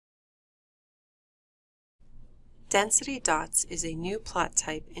Density dots is a new plot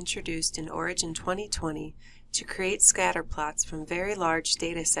type introduced in Origin 2020 to create scatter plots from very large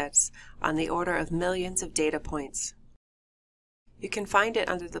datasets on the order of millions of data points. You can find it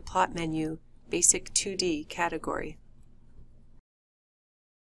under the Plot menu, Basic 2D category.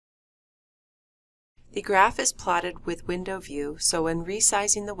 The graph is plotted with window view, so when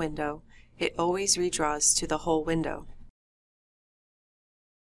resizing the window, it always redraws to the whole window.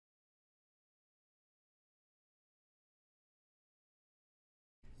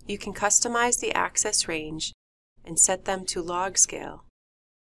 You can customize the axis range and set them to log scale,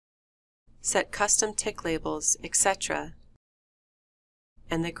 set custom tick labels, etc.,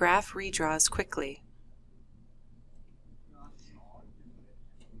 and the graph redraws quickly.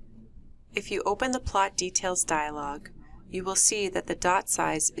 If you open the Plot Details dialog, you will see that the dot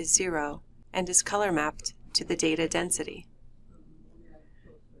size is 0 and is color mapped to the data density.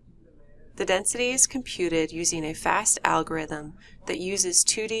 The density is computed using a fast algorithm that uses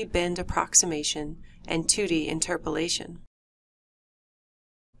 2D binned approximation and 2D interpolation.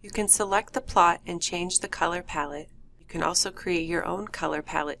 You can select the plot and change the color palette. You can also create your own color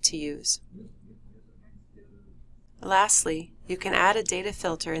palette to use. Lastly, you can add a data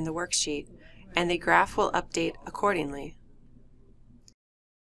filter in the worksheet, and the graph will update accordingly.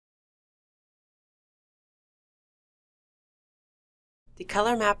 The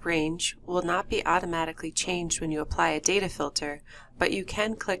color map range will not be automatically changed when you apply a data filter, but you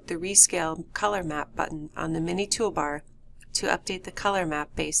can click the Rescale Color Map button on the mini toolbar to update the color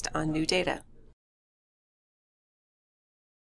map based on new data.